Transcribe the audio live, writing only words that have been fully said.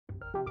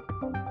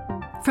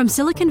From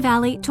Silicon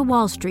Valley to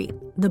Wall Street,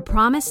 the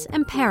promise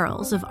and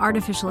perils of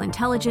artificial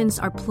intelligence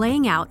are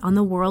playing out on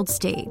the world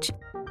stage.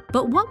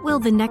 But what will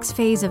the next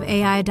phase of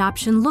AI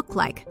adoption look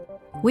like?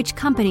 Which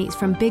companies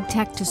from big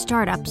tech to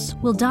startups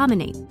will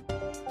dominate?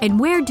 And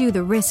where do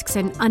the risks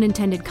and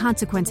unintended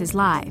consequences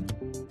lie?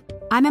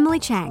 I'm Emily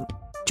Chang.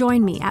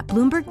 Join me at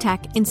Bloomberg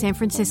Tech in San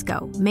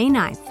Francisco, May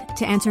 9th,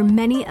 to answer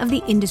many of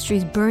the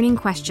industry's burning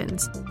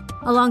questions,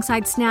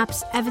 alongside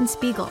Snap's Evan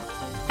Spiegel,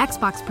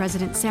 Xbox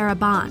President Sarah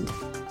Bond,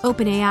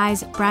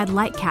 OpenAI's Brad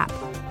Lightcap,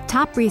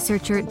 top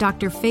researcher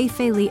Dr.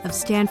 Fei-Fei Li of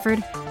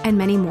Stanford, and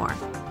many more.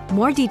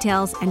 More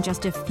details and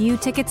just a few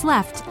tickets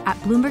left at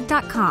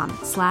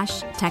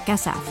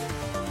Bloomberg.com/TechSF.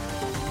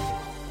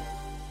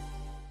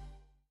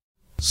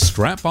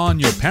 Strap on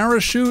your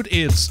parachute.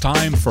 It's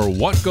time for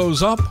What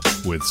Goes Up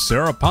with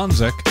Sarah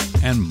Ponczek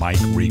and Mike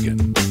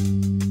Regan.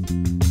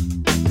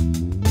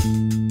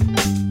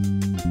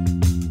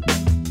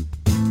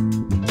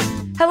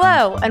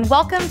 Hello, and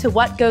welcome to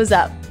What Goes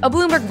Up, a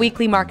Bloomberg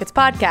Weekly Markets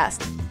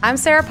podcast. I'm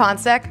Sarah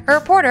Ponczek, a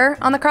reporter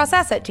on the Cross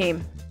Asset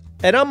team.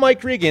 And I'm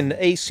Mike Regan,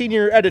 a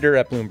senior editor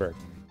at Bloomberg.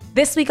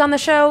 This week on the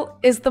show,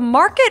 is the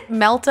market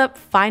melt-up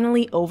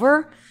finally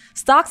over?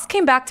 Stocks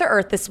came back to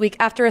earth this week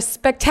after a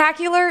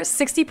spectacular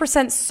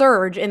 60%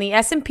 surge in the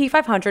S&P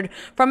 500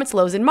 from its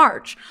lows in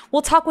March.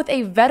 We'll talk with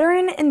a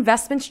veteran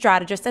investment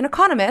strategist and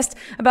economist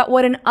about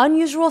what an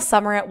unusual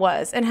summer it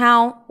was and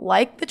how,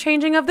 like the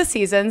changing of the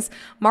seasons,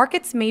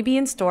 markets may be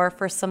in store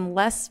for some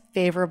less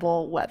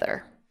favorable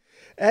weather.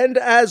 And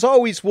as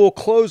always, we'll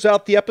close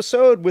out the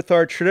episode with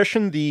our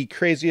tradition, the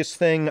craziest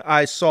thing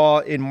I saw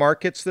in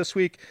markets this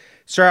week.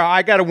 Sarah,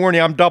 I got to warn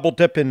you, I'm double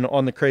dipping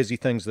on the crazy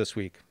things this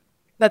week.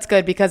 That's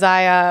good because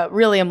I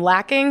really am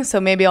lacking,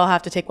 so maybe I'll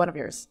have to take one of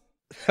yours.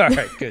 All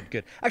right,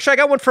 good. Actually, I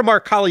got one from our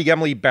colleague,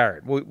 Emily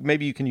Barrett. Well,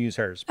 maybe you can use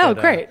hers. But,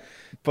 great.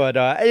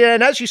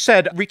 And as you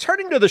said,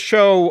 returning to the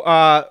show,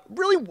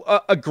 really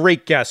a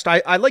great guest.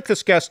 I like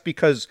this guest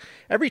because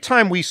every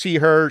time we see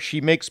her,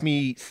 she makes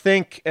me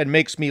think and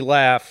makes me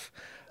laugh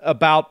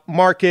about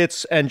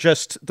markets and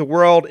just the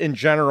world in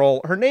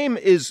general. Her name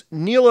is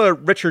Nela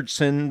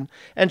Richardson,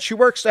 and she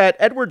works at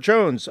Edward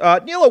Jones.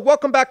 Nela,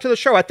 welcome back to the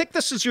show. I think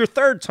this is your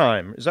third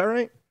time. Is that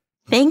right?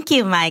 Thank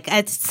you, Mike.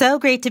 It's so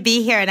great to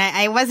be here. And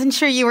I wasn't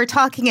sure you were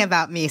talking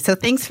about me, so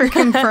thanks for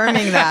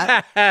confirming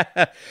that.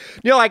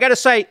 Nela, I got to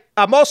say,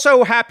 I'm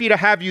also happy to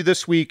have you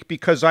this week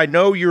because I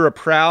know you're a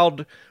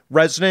proud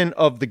resident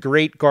of the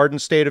great Garden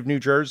State of New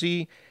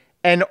Jersey.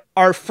 And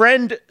our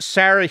friend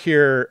Sarah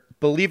here,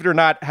 believe it or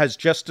not, has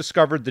just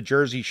discovered the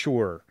Jersey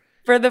Shore.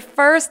 For the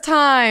first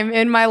time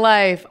in my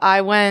life,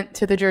 I went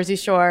to the Jersey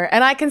Shore,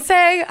 and I can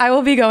say I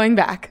will be going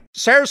back.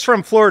 Sarah's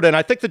from Florida, and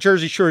I think the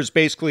Jersey Shore is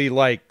basically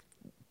like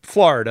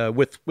Florida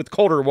with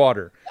colder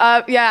water.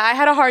 Yeah, I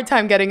had a hard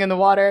time getting in the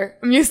water.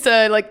 I'm used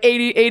to like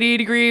 80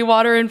 degree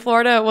water in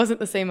Florida. It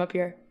wasn't the same up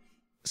here.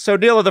 So,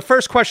 Nela, the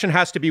first question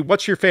has to be,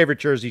 what's your favorite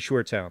Jersey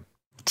Shore town?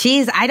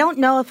 Geez, I don't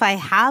know if I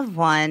have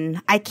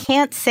one. I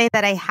can't say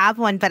that I have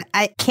one, but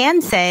I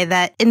can say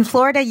that in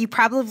Florida, you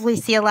probably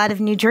see a lot of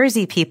New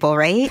Jersey people,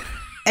 right?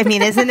 I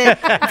mean, isn't it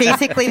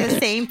basically the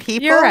same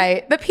people? You're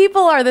right. The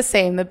people are the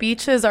same. The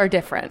beaches are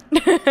different.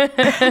 Okay.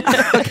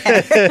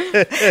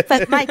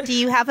 But Mike, do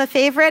you have a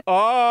favorite?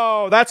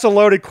 Oh, that's a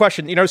loaded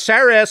question. You know,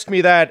 Sarah asked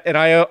me that, and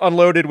I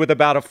unloaded with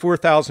about a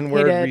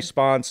 4,000-word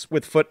response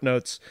with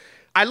footnotes.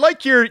 I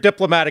like your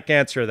diplomatic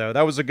answer, though.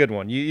 That was a good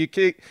one.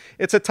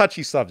 It's a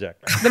touchy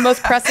subject. The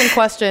most pressing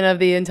question of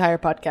the entire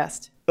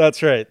podcast.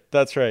 That's right.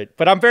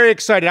 But I'm very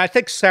excited. I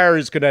think Sarah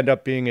is going to end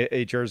up being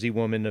a Jersey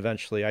woman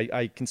eventually.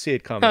 I can see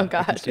it coming. Oh,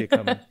 God. I can see it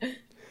coming.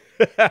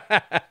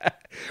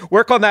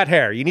 Work on that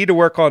hair. You need to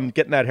work on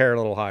getting that hair a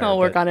little higher. I'll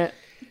work on it.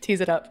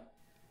 Tease it up.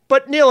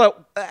 But Nela,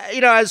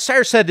 as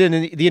Sarah said in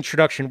the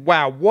introduction,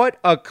 wow, what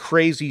a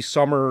crazy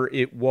summer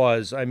it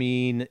was. I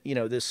mean,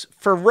 this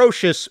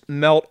ferocious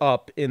melt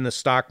up in the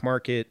stock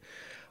market.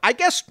 I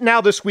guess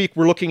now this week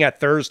we're looking at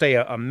Thursday,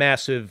 a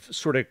massive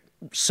sort of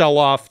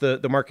sell-off,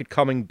 the market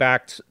coming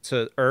back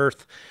to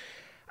earth.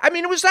 I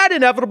mean, was that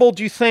inevitable,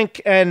 do you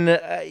think? And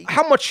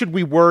how much should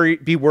we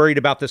be worried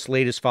about this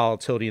latest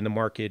volatility in the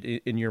market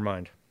in your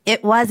mind?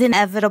 It was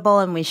inevitable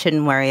and we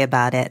shouldn't worry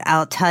about it.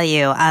 I'll tell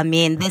you. I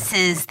mean, this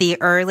is the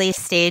early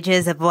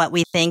stages of what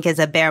we think is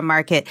a bear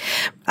market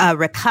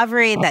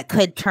recovery that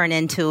could turn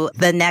into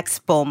the next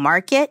bull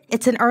market.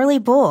 It's an early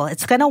bull.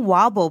 It's going to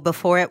wobble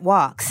before it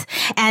walks.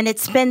 And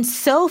it's been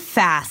so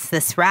fast,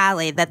 this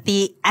rally, that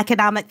the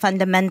economic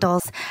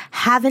fundamentals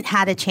haven't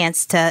had a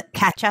chance to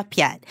catch up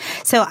yet.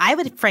 So I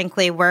would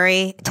frankly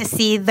worry to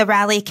see the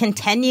rally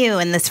continue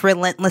in this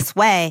relentless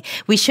way.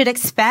 We should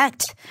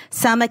expect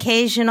some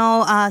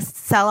occasional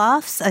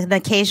sell-offs, an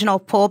occasional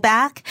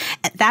pullback.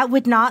 That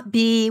would not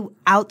be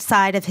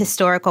outside of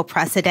historical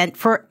precedent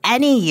for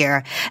any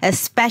year,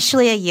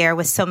 especially a year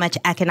with so much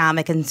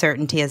economic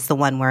uncertainty as the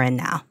one we're in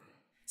now.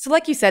 So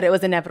like you said, it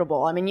was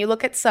inevitable. I mean, you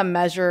look at some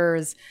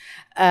measures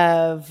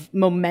of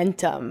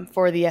momentum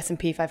for the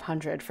S&P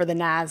 500, for the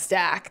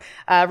NASDAQ,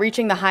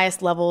 reaching the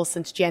highest levels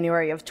since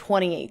January of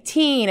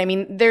 2018. I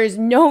mean, there's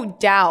no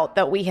doubt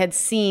that we had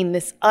seen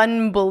this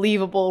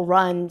unbelievable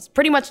run,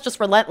 pretty much just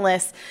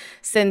relentless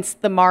since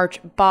the March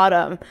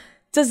bottom.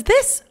 Does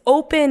this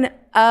open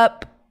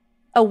up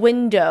a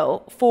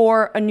window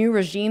for a new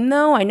regime,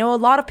 though? I know a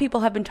lot of people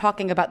have been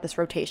talking about this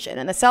rotation,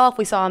 and the sell-off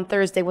we saw on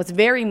Thursday was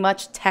very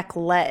much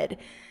tech-led.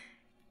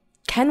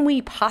 Can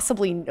we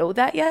possibly know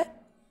that yet?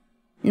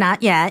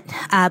 Not yet,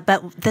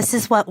 but this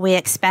is what we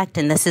expect,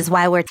 and this is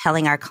why we're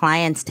telling our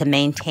clients to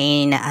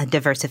maintain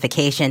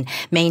diversification,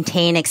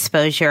 maintain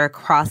exposure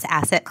across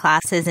asset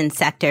classes and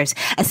sectors,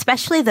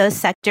 especially those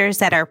sectors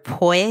that are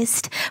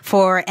poised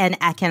for an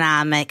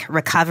economic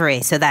recovery.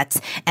 So that's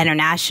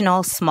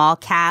international, small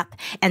cap,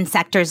 and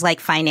sectors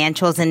like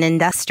financials and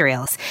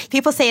industrials.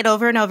 People say it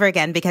over and over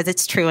again because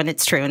it's true and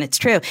it's true and it's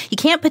true. You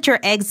can't put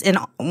your eggs in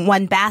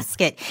one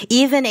basket,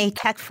 even a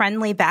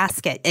tech-friendly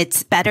basket.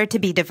 It's better to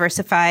be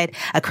diversified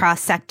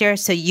across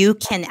sectors so you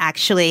can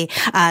actually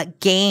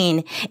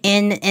gain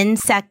in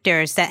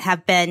sectors that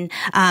have been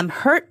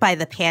hurt by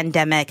the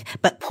pandemic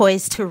but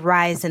poised to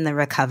rise in the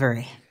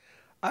recovery.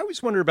 I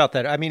always wonder about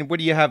that. I mean, what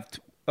do you have?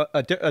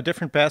 A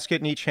different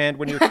basket in each hand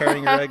when you're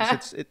carrying your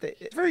eggs?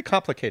 It's very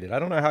complicated. I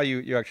don't know how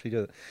you actually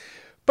do it.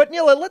 But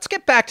Nila, let's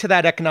get back to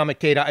that economic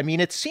data. I mean,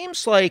 it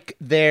seems like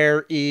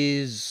there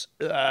is,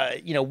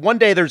 one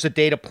day there's a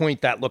data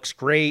point that looks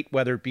great,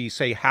 whether it be,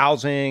 say,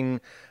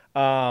 housing,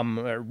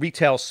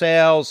 retail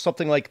sales,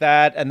 something like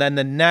that. And then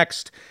the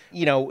next,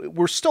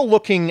 we're still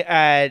looking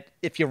at,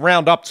 if you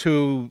round up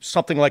to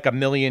something like 1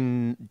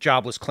 million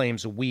jobless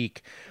claims a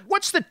week,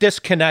 what's the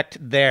disconnect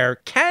there?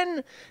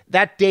 Can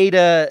that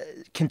data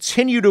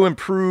continue to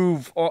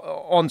improve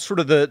on sort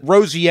of the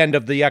rosy end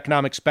of the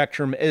economic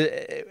spectrum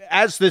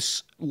as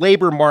this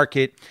labor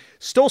market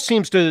still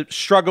seems to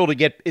struggle to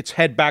get its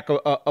head back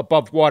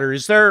above water?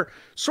 Is there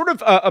sort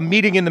of a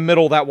meeting in the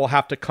middle that will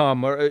have to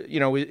come? Or,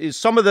 is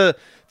some of the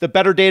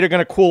better data going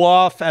to cool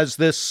off as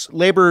this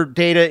labor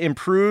data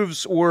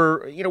improves?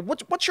 Or,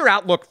 what's your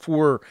outlook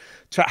to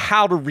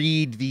how to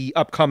read the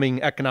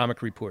upcoming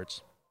economic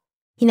reports?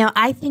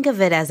 I think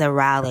of it as a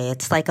rally.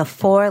 It's like a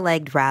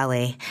 4-legged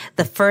rally.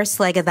 The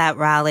first leg of that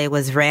rally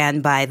was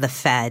ran by the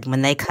Fed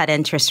when they cut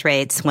interest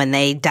rates, when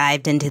they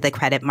dived into the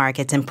credit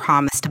markets and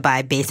promised to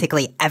buy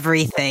basically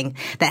everything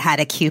that had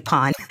a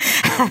coupon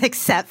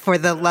except for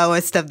the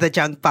lowest of the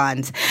junk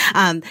bonds.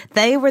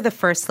 They were the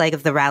first leg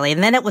of the rally.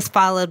 And then it was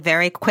followed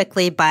very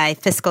quickly by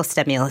fiscal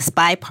stimulus,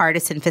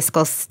 bipartisan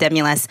fiscal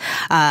stimulus,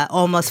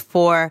 almost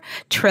 $4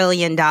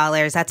 trillion.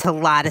 That's a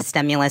lot of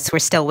stimulus. We're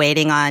still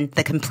waiting on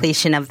the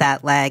completion of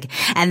that leg.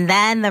 And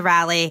then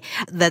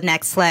the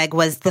next leg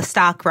was the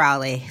stock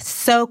rally.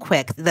 So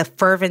quick, the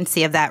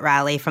fervency of that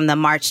rally from the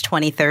March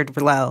 23rd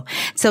low.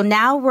 So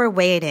now we're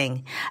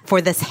waiting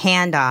for this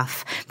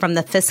handoff from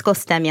the fiscal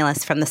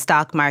stimulus from the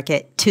stock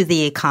market to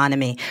the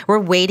economy. We're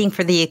waiting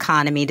for the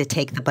economy to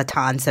take the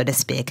baton, so to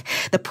speak.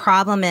 The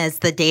problem is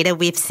the data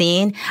we've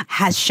seen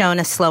has shown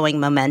a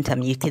slowing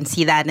momentum. You can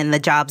see that in the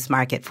jobs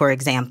market, for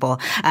example.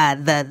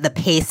 The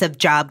pace of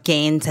job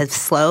gains has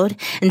slowed.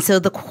 And so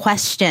the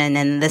question,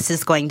 and this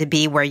is going to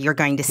be where you're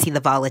going to see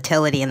the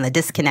volatility and the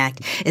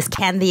disconnect, is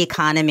can the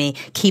economy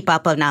keep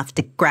up enough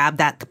to grab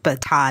that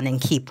baton and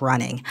keep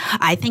running?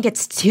 I think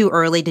it's too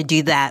early to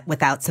do that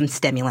without some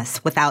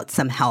stimulus, without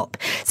some help.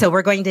 So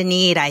we're going to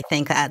need, I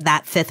think, that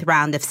fifth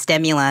round of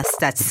stimulus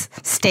that's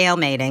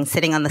stalemating,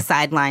 sitting on the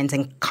sidelines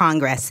in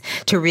Congress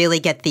to really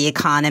get the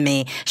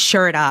economy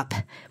shored up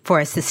for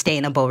a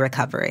sustainable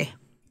recovery.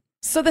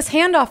 So this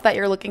handoff that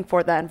you're looking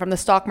for then from the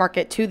stock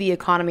market to the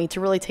economy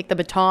to really take the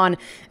baton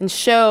and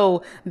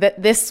show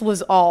that this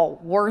was all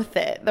worth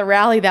it. The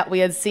rally that we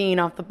had seen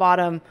off the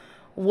bottom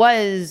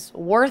was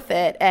worth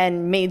it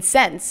and made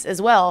sense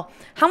as well.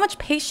 How much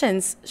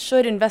patience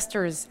should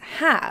investors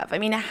have? I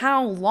mean,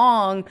 how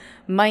long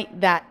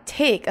might that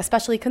take,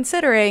 especially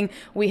considering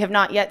we have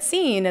not yet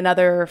seen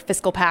another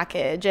fiscal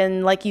package?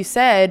 And like you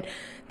said,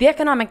 the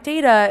economic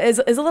data is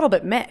a little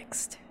bit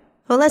mixed.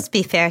 Well, let's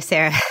be fair,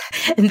 Sarah.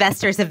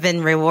 Investors have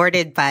been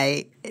rewarded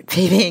by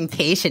being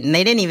patient, and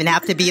they didn't even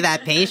have to be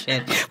that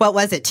patient. What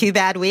was it, 2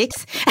 bad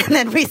weeks? And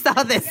then we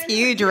saw this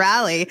huge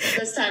rally.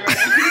 This time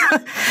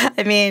around.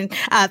 I mean,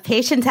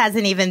 patience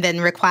hasn't even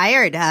been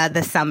required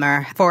this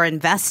summer for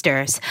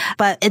investors.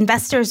 But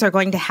investors are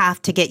going to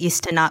have to get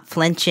used to not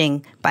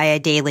flinching by a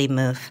daily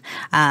move.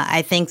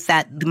 I think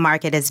that the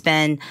market has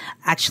been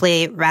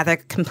actually rather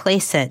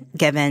complacent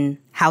given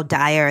how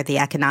dire the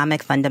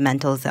economic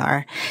fundamentals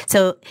are.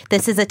 So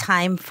this is a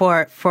time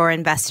for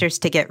investors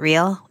to get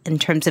real in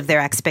terms of their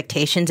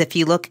expectations. If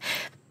you look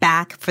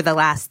back for the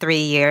last 3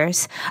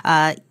 years,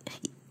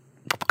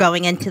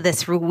 going into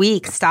this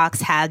week,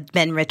 stocks had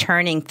been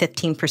returning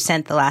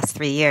 15% the last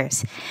 3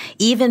 years.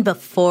 Even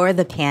before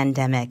the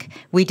pandemic,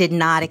 we did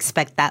not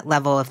expect that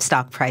level of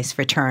stock price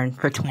return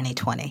for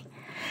 2020.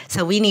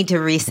 So we need to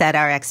reset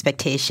our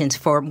expectations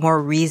for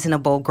more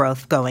reasonable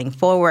growth going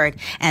forward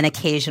and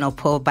occasional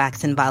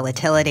pullbacks in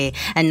volatility,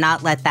 and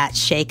not let that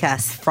shake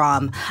us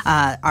from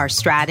our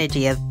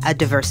strategy of a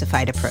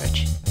diversified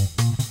approach.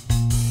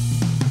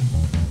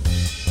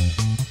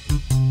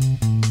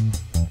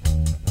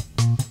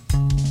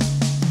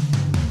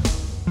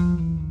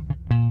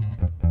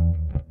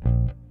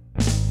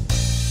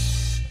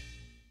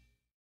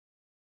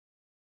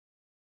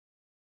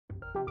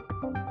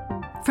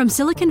 From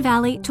Silicon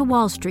Valley to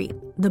Wall Street,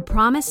 the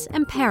promise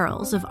and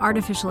perils of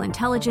artificial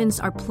intelligence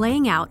are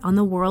playing out on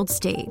the world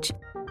stage.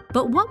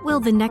 But what will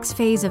the next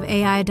phase of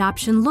AI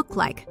adoption look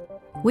like?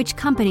 Which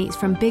companies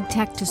from big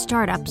tech to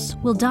startups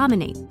will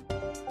dominate?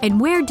 And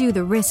where do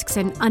the risks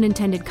and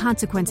unintended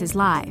consequences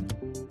lie?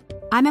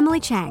 I'm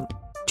Emily Chang.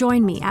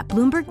 Join me at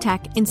Bloomberg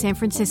Tech in San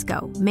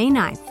Francisco, May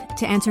 9th,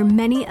 to answer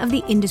many of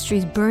the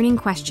industry's burning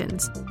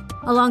questions,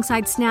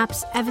 alongside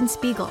Snap's Evan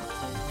Spiegel,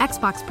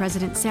 Xbox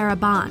President Sarah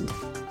Bond,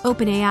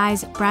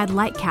 OpenAI's Brad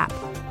Lightcap,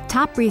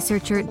 top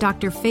researcher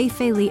Dr.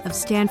 Fei-Fei Li of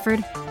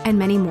Stanford, and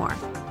many more.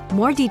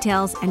 More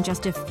details and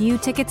just a few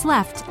tickets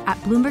left at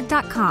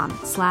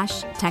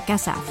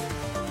Bloomberg.com/TechSF.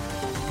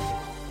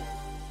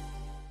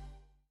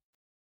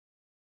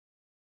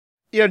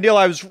 Yeah, Neil,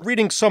 I was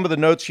reading some of the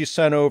notes you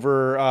sent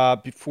over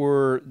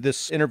before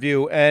this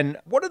interview, and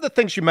one of the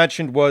things you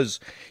mentioned was,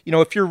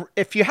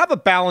 if you have a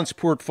balanced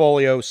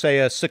portfolio, say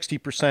a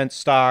 60%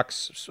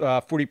 stocks,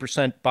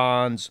 40%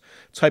 bonds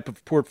type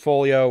of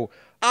portfolio,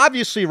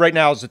 obviously right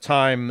now is the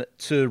time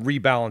to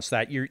rebalance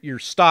that. Your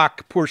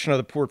stock portion of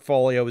the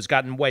portfolio has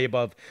gotten way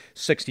above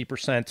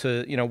 60%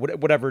 to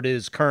whatever it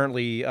is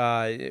currently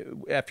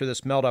after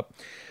this melt up.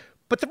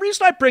 But the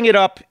reason I bring it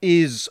up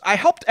is I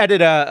helped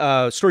edit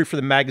a story for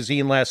the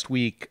magazine last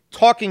week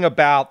talking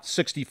about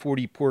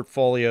 60-40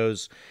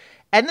 portfolios.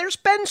 And there's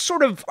been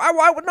sort of, I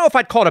don't know if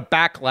I'd call it a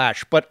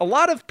backlash, but a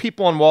lot of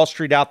people on Wall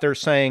Street out there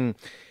saying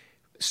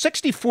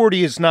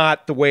 60-40 is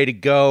not the way to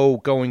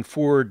go going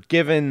forward,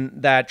 given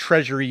that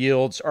treasury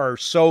yields are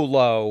so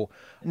low.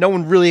 No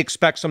one really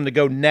expects them to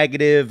go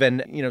negative,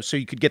 and so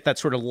you could get that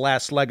sort of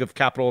last leg of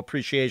capital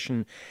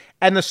appreciation.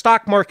 And the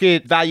stock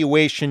market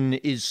valuation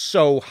is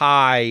so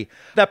high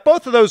that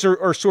both of those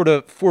are sort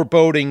of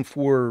foreboding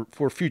for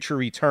future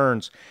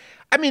returns.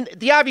 I mean,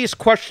 the obvious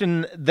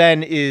question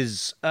then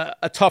is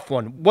a tough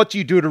one. What do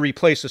you do to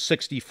replace a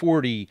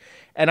 60-40?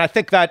 And I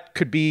think that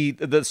could be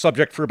the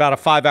subject for about a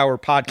 5-hour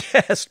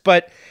podcast.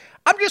 But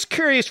I'm just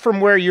curious, from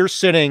where you're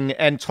sitting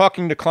and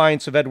talking to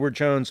clients of Edward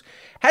Jones,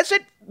 has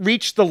it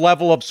reached the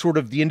level of sort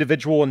of the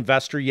individual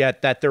investor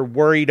yet that they're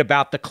worried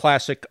about the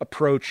classic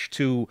approach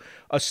to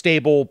a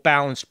stable,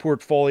 balanced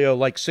portfolio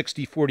like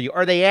 60-40?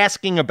 Are they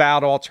asking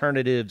about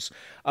alternatives,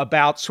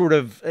 about sort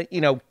of,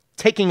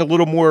 taking a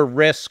little more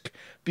risk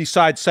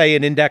besides, say,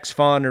 an index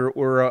fund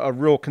or a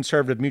real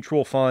conservative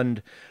mutual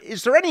fund?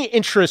 Is there any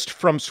interest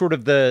from sort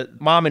of the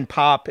mom and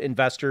pop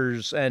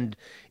investors and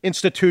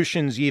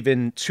institutions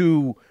even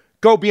to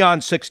go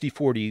beyond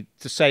 60-40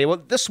 to say,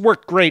 well, this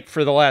worked great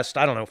for the last,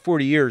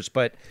 40 years,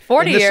 but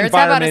 40 years,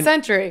 how about a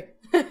century?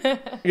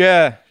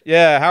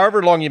 yeah,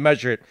 however long you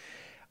measure it.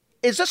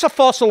 Is this a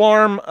false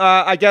alarm?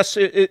 I guess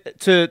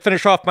to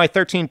finish off my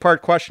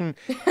 13-part question,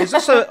 is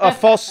this a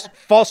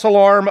false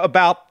alarm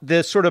about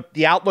this sort of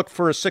the outlook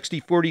for a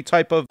 60-40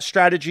 type of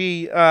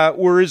strategy,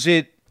 or is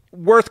it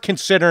worth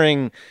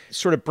considering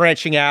sort of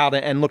branching out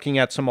and looking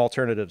at some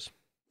alternatives?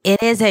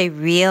 It is a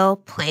real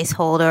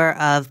placeholder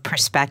of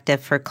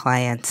perspective for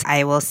clients.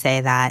 I will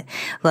say that.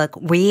 Look,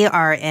 we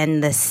are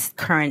in this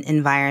current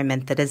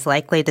environment that is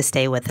likely to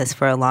stay with us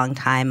for a long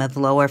time of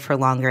lower for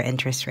longer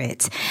interest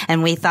rates.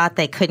 And we thought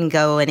they couldn't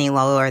go any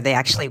lower. They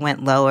actually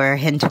went lower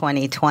in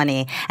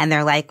 2020, and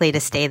they're likely to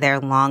stay there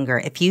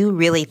longer. If you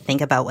really think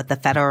about what the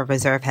Federal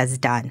Reserve has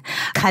done,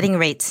 cutting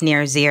rates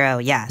near zero,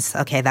 yes,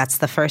 okay, that's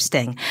the first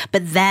thing.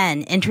 But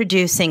then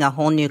introducing a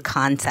whole new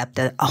concept,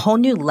 a whole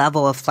new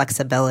level of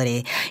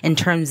flexibility in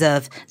terms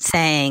of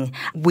saying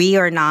we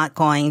are not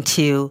going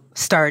to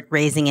start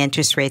raising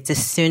interest rates as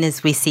soon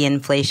as we see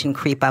inflation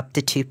creep up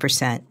to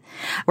 2%.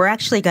 We're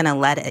actually going to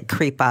let it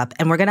creep up,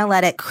 and we're going to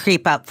let it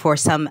creep up for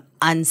some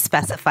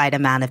unspecified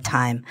amount of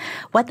time.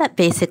 What that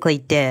basically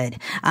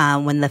did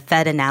when the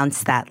Fed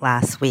announced that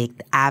last week,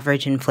 the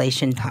average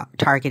inflation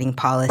targeting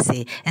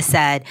policy, is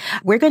said,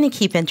 we're going to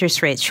keep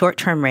interest rates,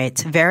 short-term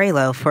rates, very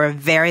low for a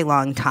very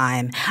long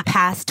time,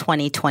 past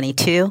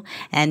 2022,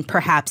 and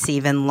perhaps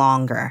even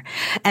longer.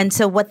 And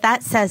so what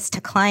that says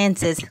to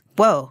clients is,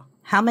 whoa,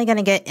 how am I going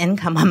to get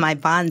income on my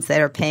bonds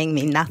that are paying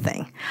me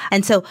nothing?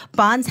 And so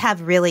bonds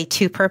have really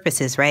two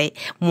purposes, right?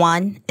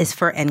 One is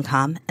for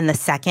income, and the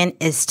second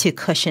is to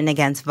cushion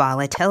against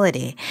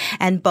volatility.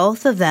 And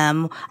both of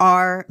them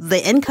are,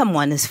 the income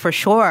one is for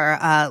sure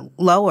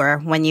lower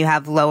when you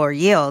have lower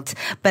yields,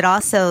 but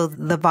also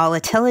the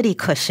volatility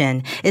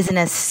cushion isn't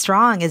as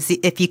strong as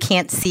if you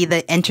can't see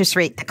the interest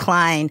rate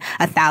decline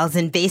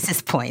 1,000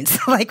 basis points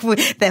like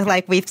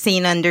we've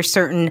seen under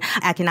certain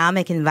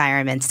economic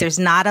environments. There's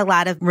not a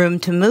lot of room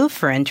to move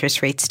for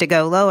interest rates to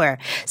go lower.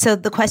 So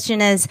the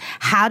question is,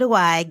 how do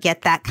I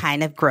get that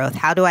kind of growth?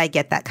 How do I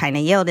get that kind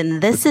of yield?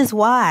 And this is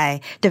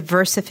why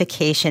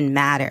diversification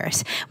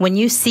matters. When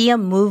you see a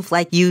move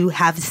like you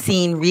have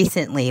seen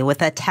recently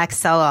with a tech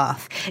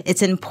sell-off,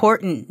 it's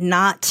important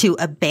not to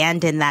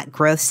abandon that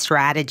growth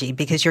strategy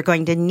because you're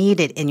going to need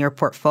it in your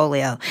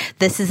portfolio.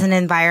 This is an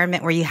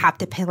environment where you have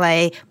to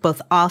play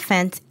both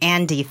offense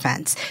and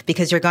defense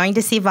because you're going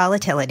to see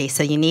volatility.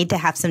 So you need to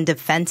have some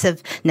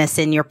defensiveness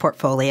in your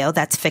portfolio.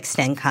 That's fixed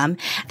income.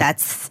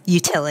 That's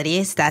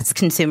utilities. That's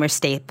consumer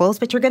staples.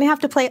 But you're going to have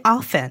to play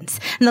offense.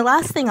 And the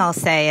last thing I'll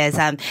say is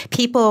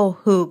people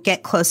who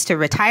get close to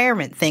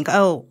retirement think,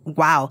 oh,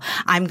 wow,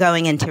 I'm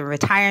going into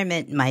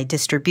retirement, my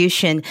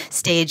distribution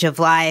stage of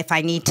life.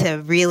 I need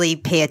to really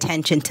pay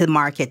attention to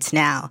markets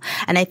now.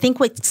 And I think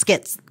what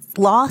gets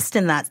lost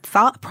in that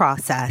thought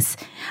process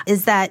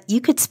is that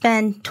you could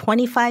spend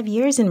 25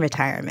 years in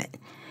retirement.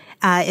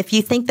 If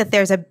you think that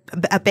there's a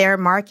bear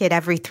market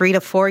every 3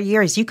 to 4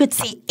 years, you could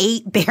see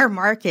 8 bear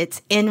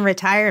markets in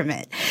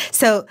retirement.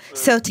 So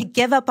to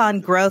give up on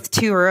growth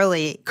too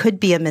early could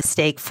be a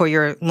mistake for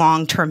your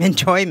long-term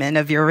enjoyment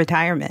of your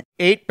retirement.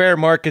 8 bear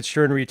markets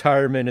during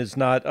retirement is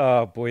not,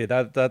 oh boy,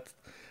 that's...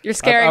 You're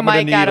scaring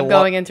Mike out of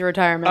going into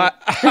retirement.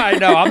 I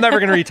know. I'm never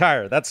going to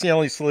retire. That's the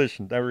only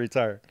solution. Never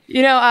retire.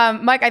 You know,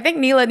 Mike, I think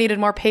Neela needed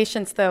more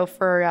patience, though,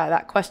 for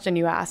that question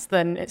you asked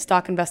than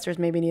stock investors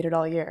maybe needed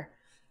all year.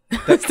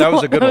 That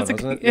was a good one,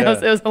 wasn't it? Yeah.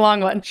 It was a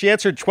long one. She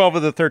answered 12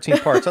 of the 13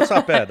 parts. That's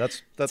not bad.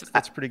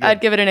 That's pretty good. I'd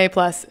give it an A+.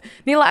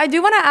 Neela, I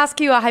do want to ask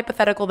you a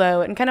hypothetical,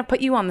 though, and kind of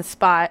put you on the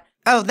spot.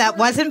 Oh, that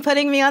wasn't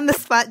putting me on the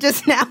spot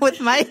just now with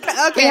Mike?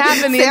 Okay. It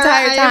happened the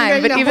entire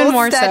time, but even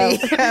more so.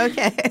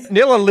 Okay.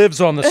 Neela lives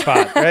on the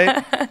spot,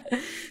 right?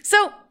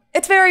 So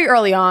it's very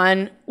early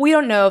on. We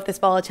don't know if this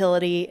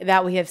volatility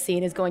that we have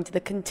seen is going to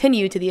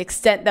continue to the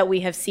extent that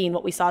we have seen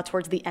what we saw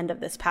towards the end of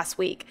this past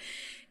week.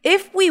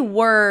 If we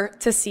were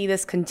to see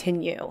this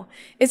continue,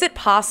 is it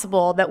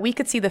possible that we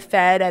could see the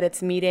Fed at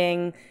its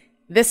meeting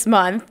this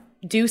month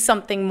do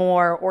something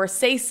more or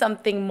say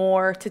something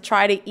more to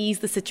try to ease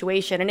the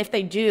situation? And if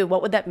they do,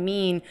 what would that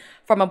mean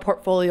from a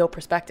portfolio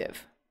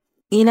perspective?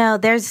 You know,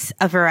 there's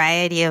a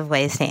variety of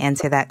ways to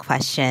answer that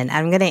question.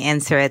 I'm going to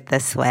answer it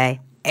this way.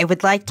 I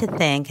would like to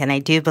think, and I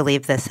do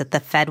believe this, that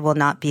the Fed will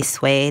not be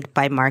swayed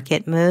by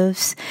market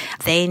moves.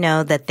 They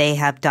know that they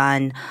have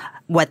done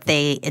what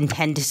they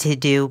intended to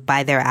do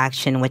by their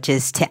action, which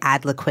is to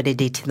add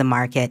liquidity to the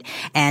market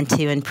and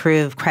to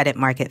improve credit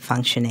market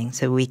functioning.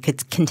 So we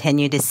could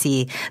continue to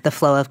see the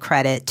flow of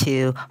credit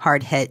to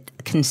hard-hit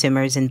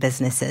consumers and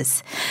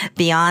businesses.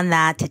 Beyond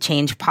that, to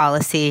change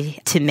policy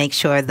to make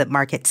sure that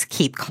markets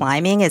keep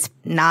climbing is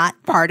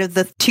not part of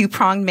the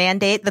two-pronged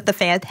mandate that the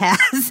Fed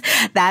has.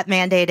 That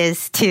mandate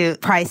is to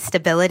price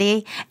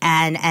stability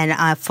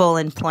and full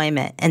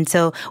employment. And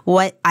so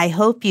what I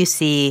hope you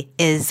see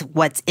is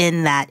what's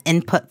in that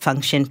input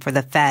function for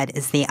the Fed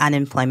is the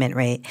unemployment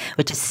rate,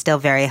 which is still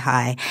very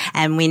high.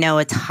 And we know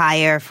it's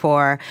higher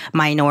for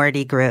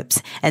minority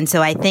groups. And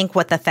so I think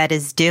what the Fed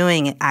is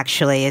doing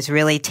actually is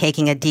really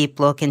taking a deep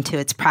look into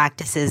its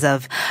practices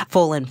of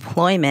full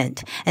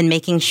employment and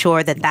making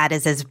sure that that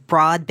is as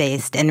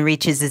broad-based and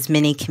reaches as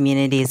many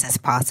communities as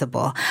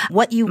possible.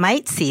 What you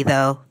might see,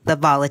 though, the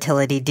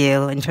volatility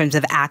do in terms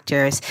of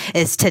actors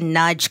is to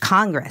nudge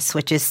Congress,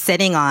 which is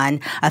sitting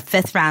on a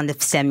 5th round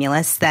of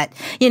stimulus that,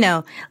 you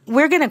know,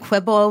 we're going to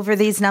quibble over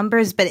these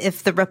numbers, but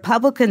if the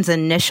Republicans'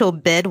 initial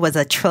bid was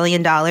 $1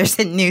 trillion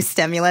in new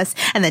stimulus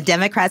and the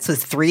Democrats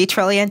was $3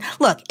 trillion,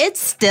 look, it's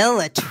still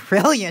 $1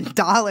 trillion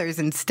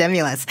in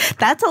stimulus.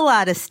 That's a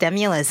lot of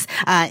stimulus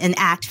in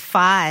Act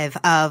 5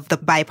 of the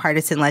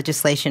bipartisan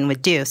legislation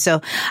would do.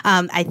 So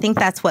I think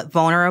that's what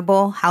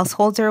vulnerable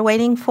households are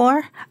waiting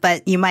for,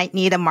 but you might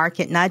need a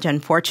market nudge,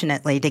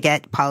 unfortunately, to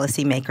get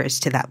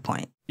policymakers to that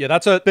point. Yeah,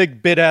 that's a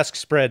big bid-ask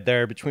spread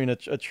there between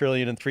 $1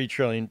 trillion and $3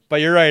 trillion. But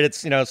you're right.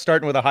 It's,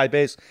 starting with a high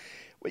base.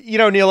 You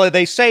know, Neela,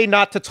 they say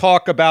not to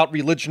talk about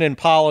religion and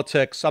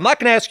politics. I'm not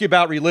going to ask you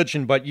about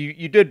religion, but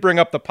you did bring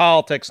up the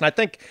politics. And I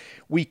think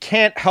we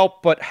can't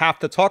help but have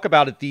to talk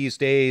about it these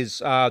days.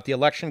 The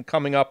election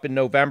coming up in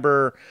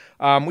November.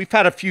 We've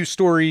had a few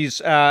stories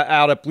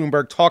out at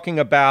Bloomberg talking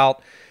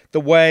about the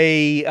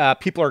way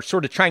people are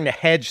sort of trying to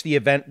hedge the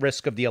event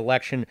risk of the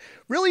election.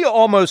 Really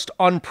almost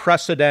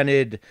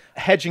unprecedented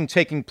hedging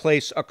taking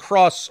place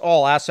across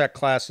all asset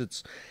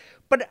classes.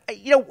 But,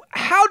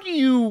 how do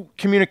you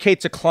communicate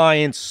to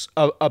clients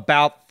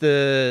about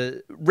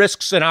the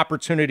risks and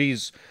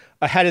opportunities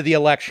ahead of the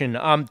election?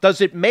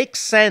 Does it make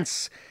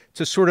sense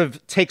to sort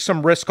of take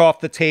some risk off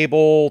the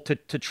table to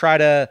try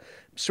to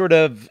sort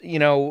of,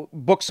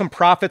 book some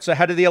profits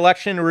ahead of the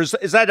election? Or is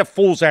that a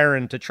fool's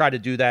errand to try to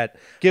do that,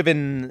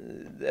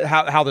 given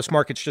how this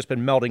market's just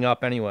been melting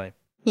up anyway?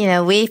 You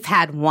know, we've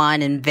had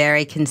one and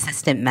very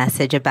consistent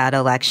message about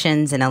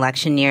elections and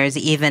election years,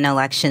 even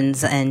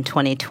elections in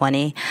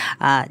 2020.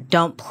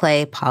 Don't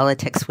play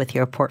politics with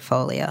your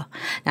portfolio.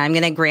 Now, I'm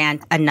going to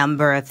grant a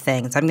number of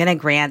things. I'm going to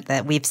grant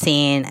that we've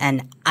seen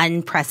an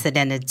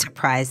unprecedented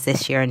surprise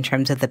this year in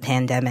terms of the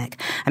pandemic.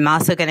 I'm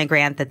also going to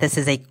grant that this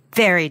is a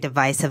very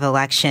divisive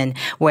election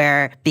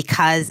where,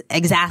 because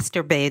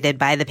exacerbated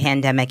by the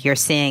pandemic, you're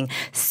seeing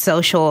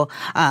social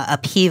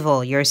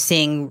upheaval. You're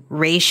seeing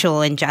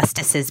racial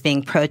injustices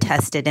being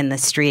protested in the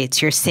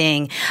streets. You're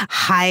seeing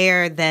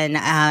higher than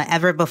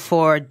ever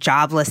before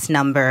jobless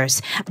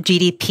numbers,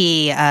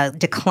 GDP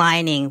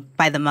declining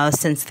by the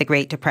most since the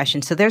Great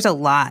Depression. So there's a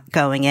lot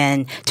going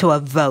in to a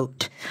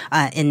vote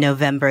in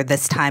November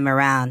this time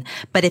around.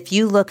 But if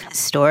you look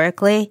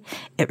historically,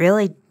 it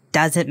really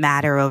doesn't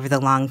matter over the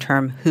long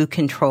term who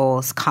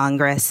controls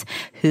Congress,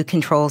 who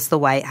controls the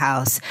White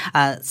House.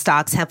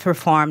 Stocks have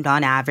performed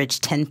on average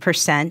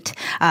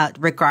 10%,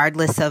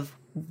 regardless of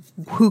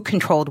who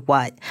controlled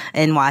what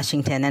in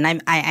Washington.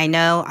 And I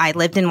know I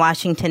lived in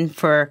Washington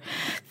for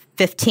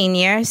 15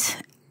 years.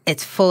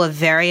 It's full of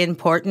very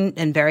important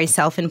and very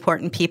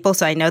self-important people.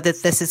 So I know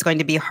that this is going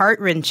to be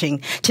heart-wrenching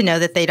to know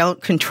that they don't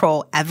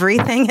control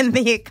everything in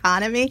the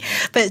economy.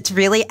 But it's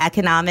really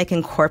economic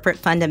and corporate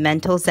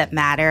fundamentals that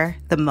matter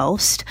the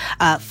most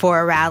for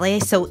a rally.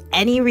 So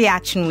any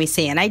reaction we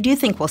see, and I do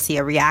think we'll see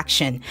a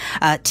reaction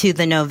to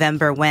the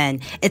November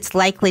win, it's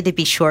likely to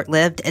be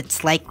short-lived.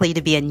 It's likely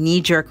to be a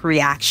knee-jerk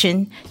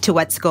reaction to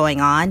what's going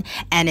on,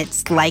 and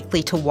it's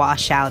likely to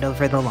wash out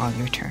over the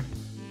longer term.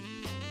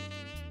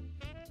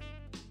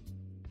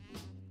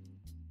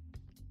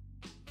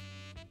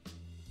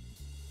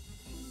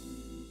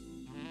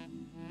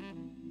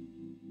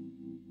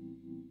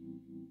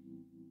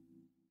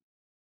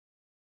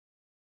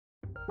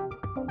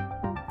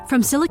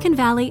 From Silicon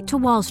Valley to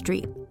Wall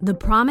Street, the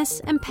promise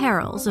and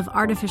perils of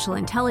artificial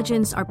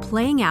intelligence are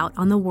playing out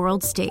on the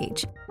world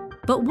stage.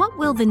 But what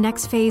will the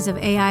next phase of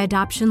AI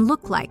adoption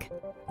look like?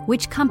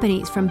 Which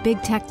companies from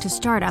big tech to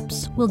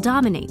startups will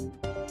dominate?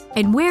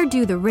 And where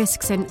do the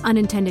risks and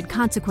unintended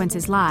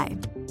consequences lie?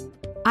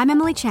 I'm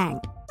Emily Chang.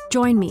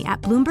 Join me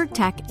at Bloomberg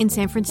Tech in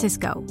San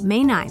Francisco,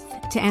 May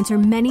 9th, to answer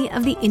many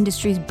of the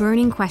industry's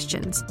burning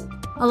questions,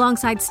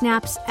 alongside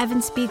Snap's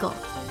Evan Spiegel,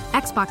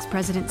 Xbox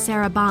President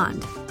Sarah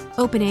Bond,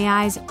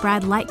 OpenAI's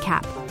Brad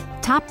Lightcap,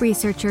 top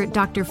researcher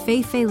Dr.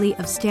 Fei-Fei Li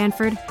of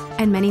Stanford,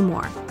 and many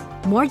more.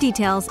 More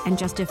details and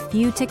just a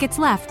few tickets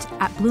left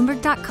at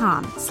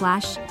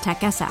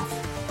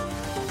Bloomberg.com/TechSF.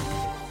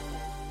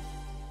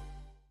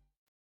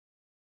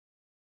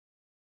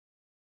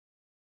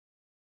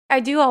 I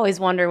do always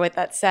wonder, with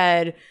that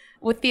said,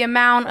 with the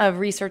amount of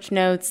research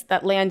notes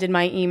that land in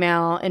my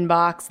email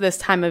inbox this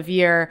time of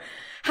year,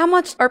 how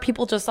much are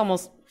people just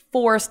almost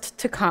forced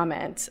to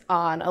comment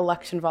on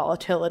election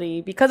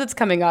volatility because it's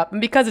coming up and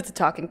because it's a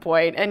talking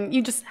point, and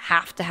you just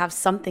have to have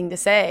something to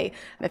say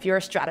if you're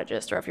a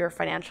strategist or if you're a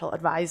financial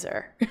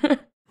advisor?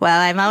 Well,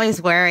 I'm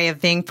always wary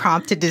of being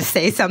prompted to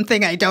say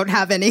something I don't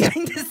have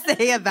anything to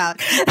say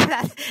about.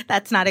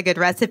 That's not a good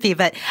recipe.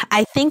 But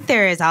I think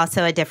there is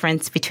also a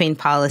difference between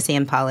policy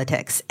and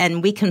politics,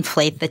 and we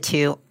conflate the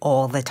two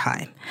all the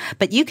time.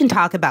 But you can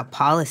talk about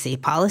policy.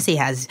 Policy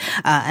has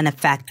an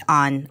effect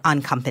on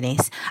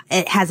companies.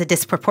 It has a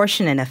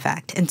disproportionate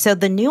effect. And so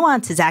the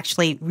nuance is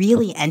actually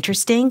really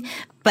interesting,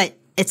 but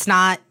it's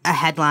not a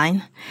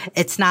headline.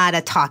 It's not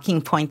a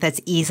talking point that's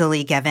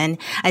easily given.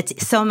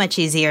 It's so much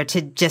easier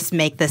to just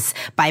make this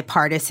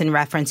bipartisan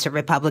reference to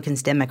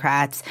Republicans,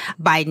 Democrats,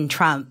 Biden,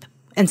 Trump,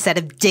 instead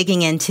of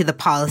digging into the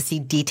policy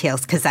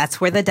details, because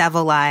that's where the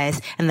devil lies,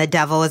 and the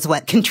devil is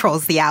what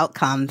controls the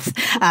outcomes.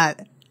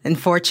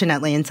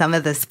 Unfortunately, in some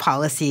of this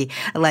policy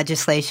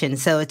legislation.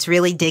 So it's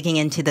really digging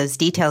into those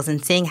details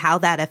and seeing how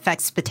that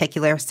affects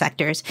particular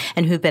sectors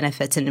and who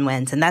benefits and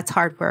wins. And that's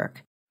hard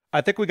work. I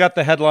think we got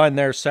the headline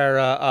there,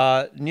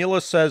 Sarah.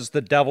 Neela says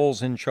the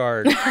devil's in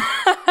charge.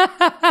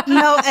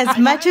 No, as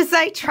much as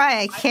I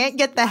try, I can't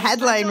get the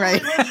headline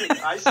right.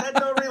 I said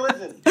no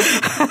religion.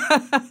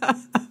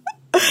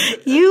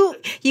 You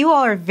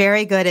all are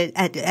very good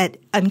at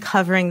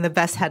uncovering the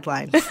best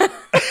headlines.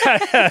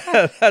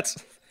 That's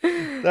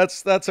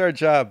our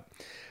job.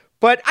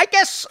 But I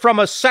guess from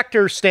a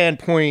sector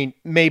standpoint,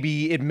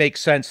 maybe it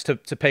makes sense to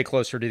pay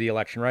closer to the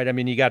election, right? I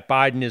mean, you got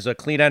Biden is a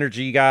clean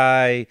energy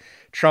guy,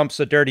 Trump's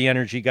a dirty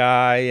energy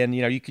guy, and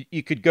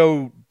you could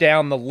go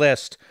down the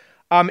list.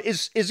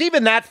 Is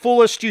even that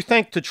foolish, do you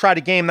think, to try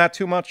to game that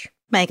too much?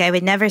 Mike, I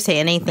would never say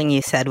anything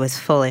you said was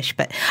foolish,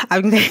 but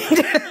I'm going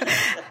to.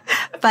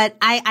 But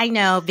I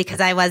know,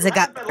 because I was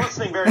I've been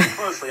listening very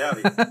closely, have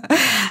you?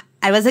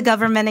 I was a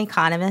government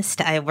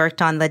economist. I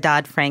worked on the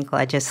Dodd-Frank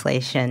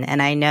legislation,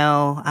 and I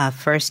know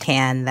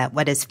firsthand that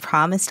what is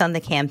promised on the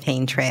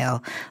campaign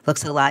trail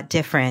looks a lot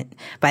different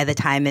by the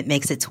time it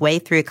makes its way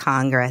through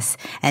Congress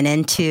and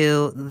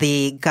into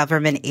the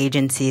government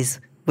agencies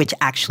which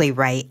actually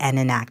write and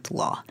enact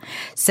law.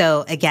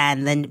 So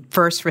again, the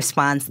first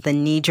response, the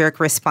knee-jerk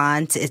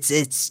response,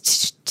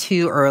 it's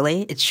too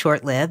early. It's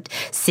short-lived.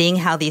 Seeing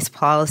how these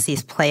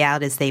policies play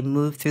out as they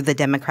move through the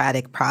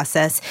democratic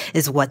process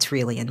is what's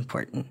really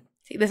important.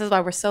 See, this is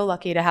why we're so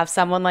lucky to have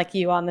someone like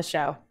you on the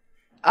show.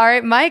 All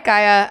right, Mike,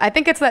 I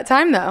think it's that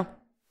time, though.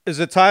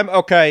 Is it time?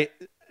 Okay.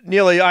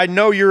 Neely, I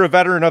know you're a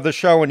veteran of the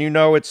show, and you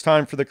know it's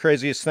time for the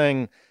craziest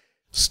thing.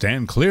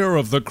 Stand clear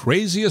of the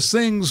craziest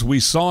things we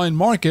saw in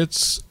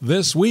markets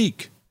this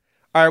week.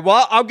 All right,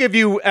 well, I'll give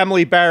you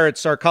Emily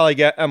Barrett's. Our colleague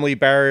Emily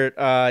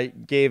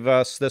Barrett gave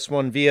us this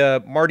one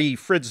via Marty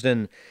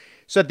Fridsden.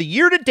 Said the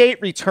year-to-date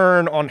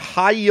return on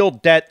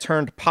high-yield debt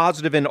turned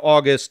positive in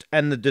August,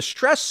 and the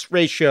distress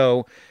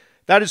ratio,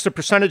 that is the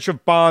percentage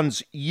of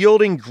bonds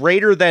yielding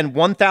greater than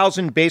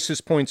 1,000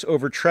 basis points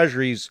over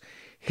treasuries,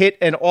 hit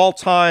an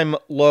all-time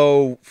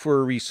low for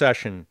a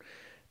recession.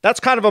 That's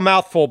kind of a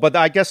mouthful, but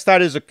I guess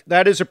that is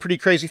a pretty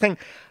crazy thing.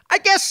 I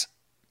guess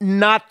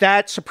not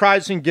that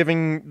surprising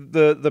given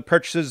the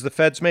purchases the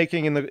Fed's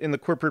making in the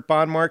corporate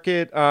bond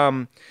market.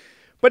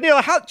 But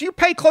Neil, how do you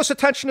pay close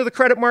attention to the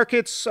credit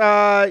markets?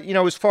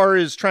 As far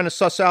as trying to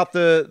suss out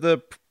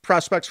the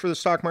prospects for the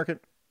stock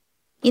market.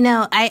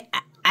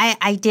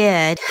 I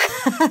did,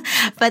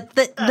 but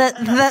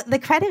the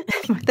credit,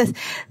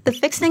 the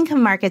fixed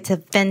income markets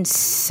have been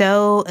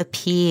so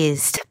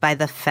appeased by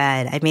the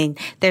Fed. I mean,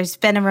 there's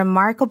been a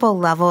remarkable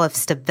level of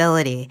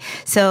stability.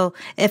 So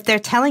if they're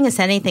telling us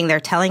anything,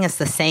 they're telling us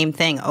the same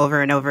thing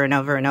over and over and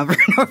over and over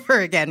and over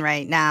again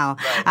right now.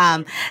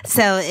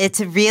 So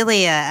it's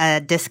really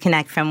a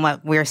disconnect from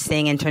what we're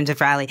seeing in terms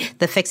of rally.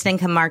 The fixed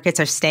income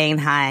markets are staying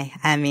high.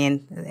 I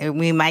mean,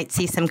 we might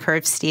see some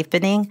curve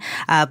steepening,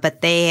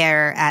 but they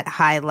are at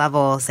high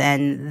levels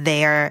and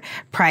they are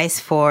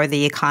priced for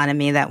the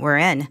economy that we're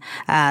in,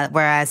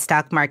 whereas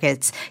stock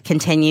markets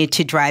continue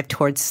to drive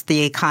towards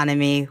the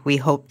economy we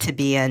hope to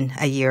be in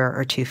a year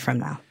or two from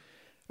now.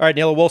 All right,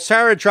 Neil. Well,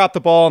 Sarah dropped the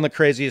ball on the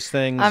craziest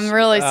things. I'm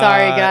really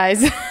sorry,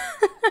 guys.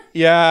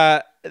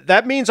 Yeah,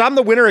 that means I'm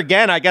the winner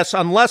again, I guess,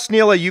 unless,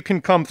 Neela, you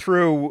can come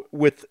through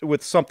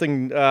with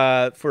something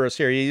for us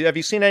here. Have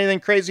you seen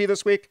anything crazy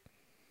this week?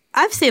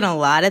 I've seen a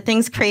lot of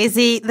things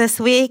crazy this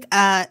week.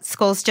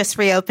 Schools just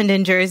reopened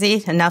in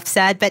Jersey, enough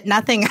said, but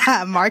nothing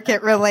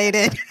market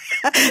related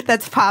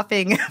that's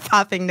popping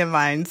to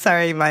mind.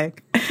 Sorry,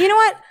 Mike. You know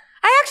what?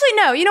 I actually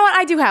know. You know what?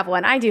 I do have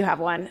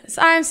one.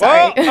 So I'm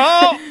sorry.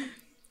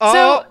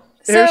 So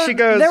here she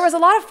goes. There was a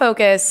lot of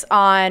focus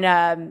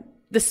on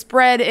the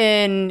spread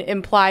in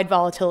implied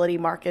volatility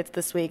markets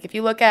this week. If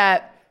you look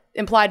at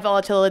implied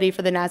volatility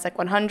for the NASDAQ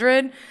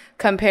 100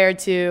 compared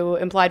to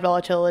implied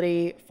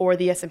volatility for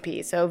the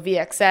S&P, so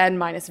VXN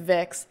minus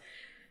VIX,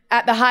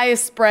 at the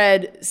highest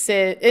spread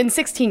in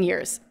 16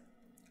 years.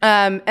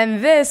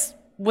 And this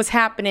was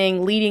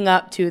happening leading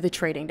up to the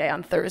trading day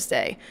on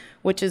Thursday,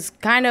 which is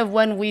kind of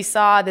when we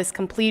saw this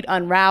complete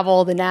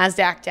unravel, the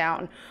NASDAQ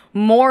down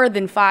more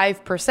than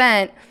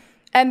 5%.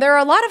 And there are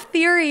a lot of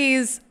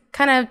theories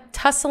kind of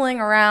tussling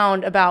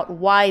around about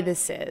why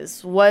this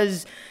is.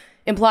 Was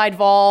implied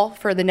vol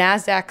for the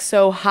NASDAQ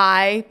so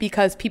high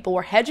because people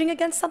were hedging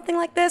against something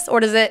like this? Or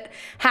does it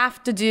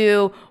have to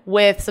do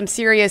with some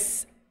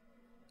serious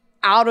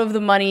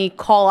out-of-the-money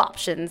call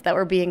options that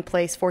were being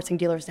placed, forcing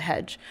dealers to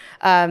hedge?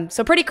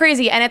 So pretty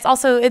crazy. And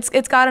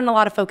it's gotten a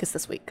lot of focus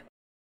this week.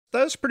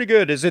 That's pretty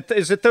good. Is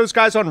it those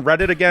guys on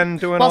Reddit again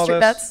doing Wall all Street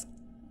this? Bets.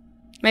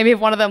 Maybe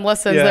if one of them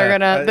listens, Yeah. they're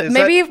gonna.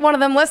 If one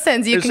of them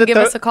listens, you can give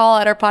us a call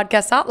at our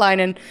podcast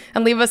hotline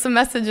and leave us a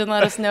message and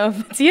let us know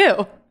if it's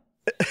you.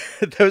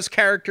 Those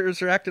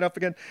characters are acting up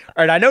again.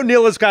 All right, I know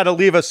Neil has got to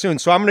leave us soon,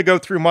 so I'm going to go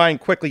through mine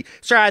quickly.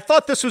 Sorry, I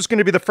thought this was going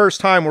to be the first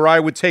time where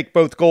I would take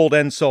both gold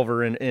and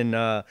silver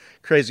in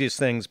craziest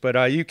things,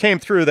 but you came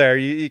through there.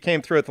 You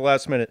came through at the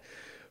last minute.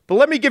 But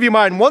let me give you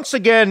mine once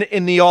again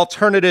in the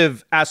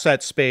alternative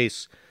asset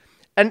space.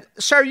 And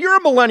Sarah, you're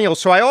a millennial,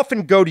 so I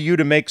often go to you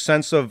to make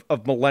sense of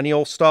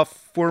millennial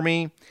stuff for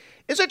me.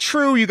 Is it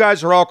true you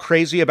guys are all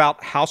crazy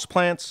about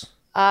houseplants?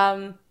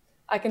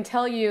 I can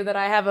tell you that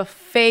I have a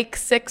fake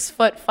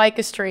 6-foot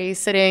ficus tree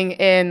sitting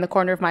in the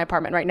corner of my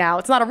apartment right now.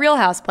 It's not a real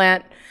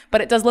houseplant, but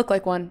it does look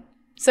like one.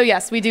 So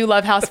yes, we do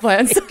love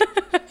houseplants.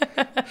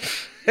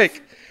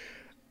 Fake.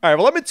 All right,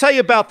 well, let me tell you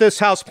about this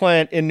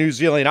houseplant in New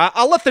Zealand.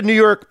 I'll let the New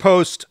York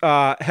Post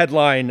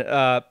headline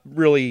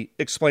really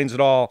explains it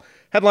all.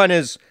 Headline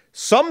is,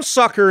 some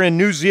sucker in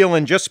New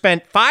Zealand just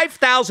spent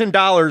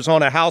 $5,000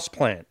 on a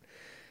houseplant.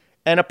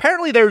 And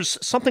apparently there's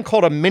something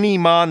called a mini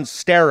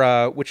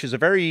monstera, which is a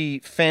very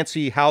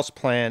fancy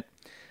houseplant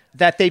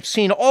that they've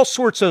seen all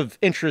sorts of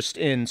interest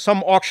in.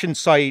 Some auction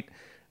site,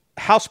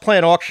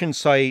 houseplant auction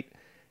site,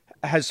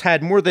 has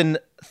had more than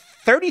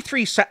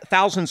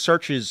 33,000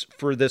 searches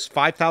for this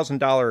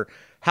 $5,000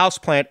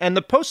 houseplant. And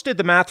the Post did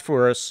the math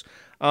for us.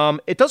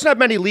 It doesn't have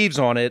many leaves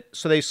on it.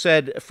 So they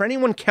said, for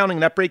anyone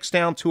counting, that breaks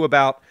down to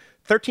about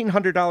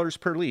 $1,300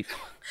 per leaf.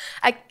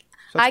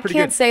 I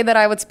can't say that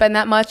I would spend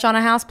that much on a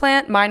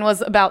houseplant. Mine was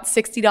about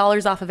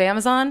 $60 off of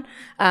Amazon.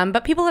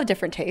 But people have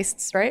different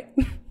tastes, right?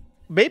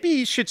 maybe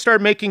you should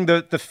start making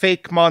the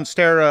fake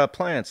Monstera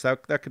plants.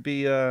 That could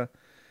be a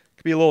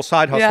little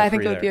side hustle. Yeah, I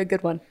think for it you would be there. a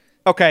good one.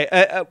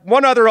 Okay,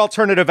 one other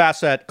alternative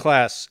asset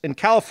class. In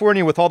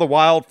California, with all the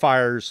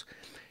wildfires,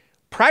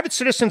 private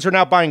citizens are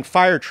now buying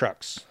fire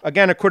trucks.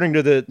 Again, according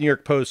to the New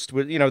York Post,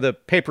 the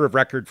paper of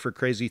record for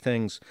crazy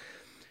things.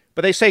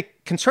 But they say,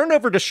 concerned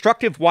over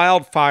destructive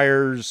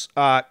wildfires,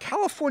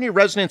 California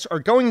residents are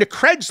going to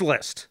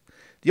Craigslist,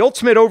 the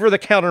ultimate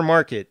over-the-counter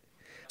market,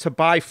 to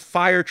buy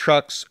fire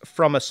trucks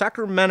from a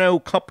Sacramento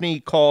company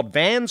called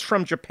Vans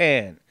from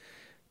Japan,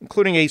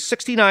 including a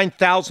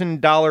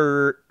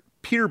 $69,000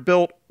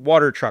 Peterbilt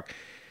water truck.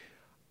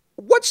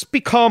 What's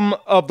become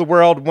of the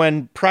world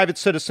when private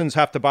citizens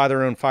have to buy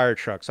their own fire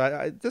trucks?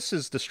 This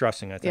is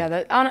distressing, I think.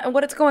 Yeah,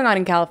 what's going on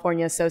in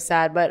California is so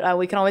sad, but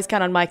we can always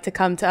count on Mike to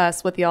come to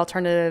us with the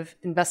alternative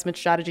investment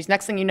strategies.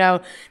 Next thing you know,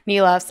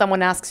 Neela, if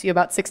someone asks you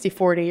about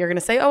 60-40, you're going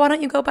to say, why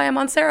don't you go buy a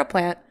Monstera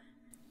plant?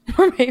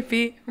 Or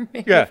maybe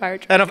a fire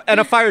truck. And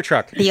a fire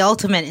truck. The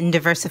ultimate in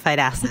diversified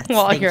assets.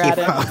 While Thank you're you. at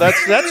it.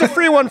 That's a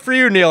free one for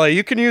you, Neela.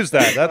 You can use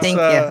that. That's, Thank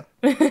you.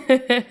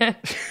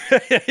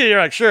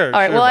 You're like, sure. All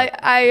right. Sure, Well, Mike.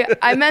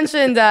 I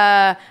mentioned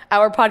our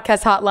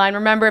podcast hotline.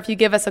 Remember, if you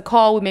give us a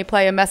call, we may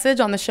play a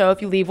message on the show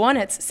if you leave one.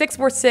 It's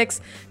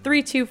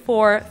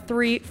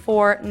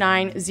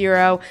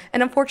 646-324-3490.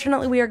 And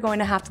unfortunately, we are going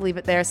to have to leave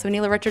it there. So,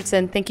 Neela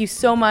Richardson, thank you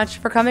so much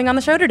for coming on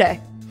the show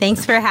today.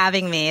 Thanks for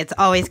having me. It's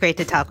always great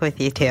to talk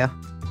with you, too.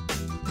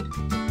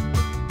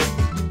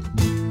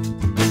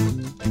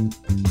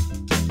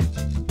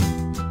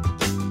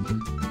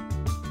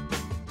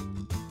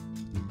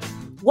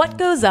 What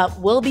Goes Up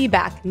will be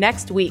back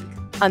next week.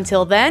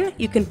 Until then,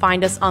 you can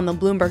find us on the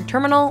Bloomberg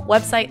Terminal,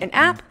 website, and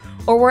app,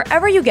 or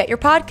wherever you get your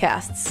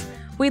podcasts.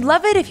 We'd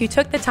love it if you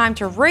took the time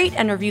to rate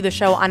and review the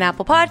show on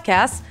Apple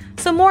Podcasts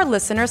so more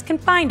listeners can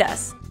find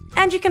us.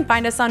 And you can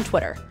find us on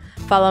Twitter.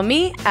 Follow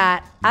me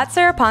at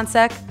Sarah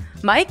Ponsek.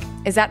 Mike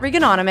is at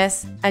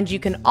Reganonymous, and you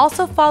can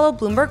also follow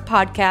Bloomberg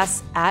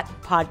Podcasts at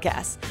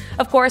Podcasts.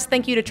 Of course,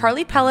 thank you to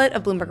Charlie Pellet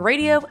of Bloomberg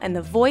Radio and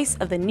the voice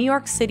of the New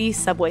York City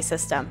subway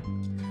system.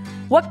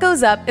 What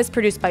Goes Up is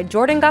produced by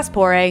Jordan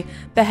Gaspore.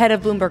 The head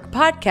of Bloomberg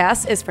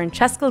Podcasts is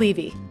Francesca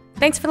Levy.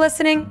 Thanks for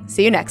listening.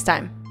 See you next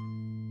time.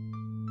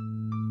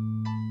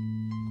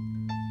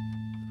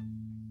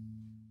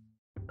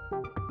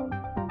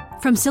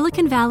 From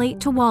Silicon Valley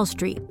to Wall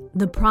Street,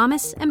 the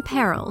promise and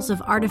perils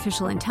of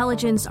artificial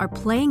intelligence are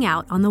playing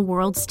out on the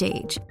world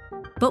stage.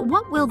 But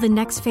what will the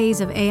next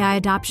phase of AI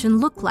adoption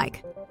look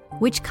like?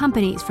 Which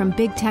companies, from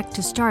big tech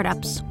to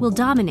startups, will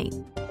dominate?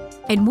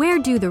 And where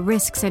do the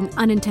risks and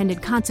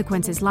unintended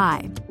consequences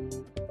lie?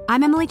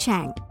 I'm Emily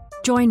Chang.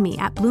 Join me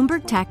at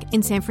Bloomberg Tech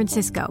in San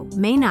Francisco,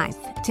 May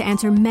 9th, to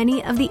answer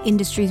many of the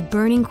industry's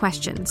burning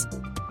questions,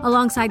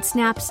 alongside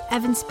Snap's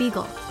Evan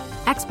Spiegel,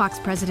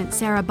 Xbox President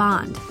Sarah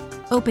Bond,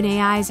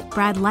 OpenAI's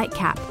Brad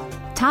Lightcap,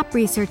 top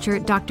researcher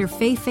Dr.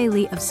 Fei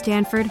Li of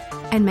Stanford,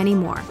 and many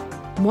more.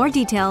 More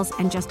details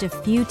and just a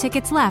few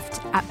tickets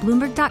left at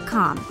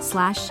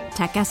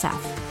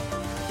Bloomberg.com/TechSF.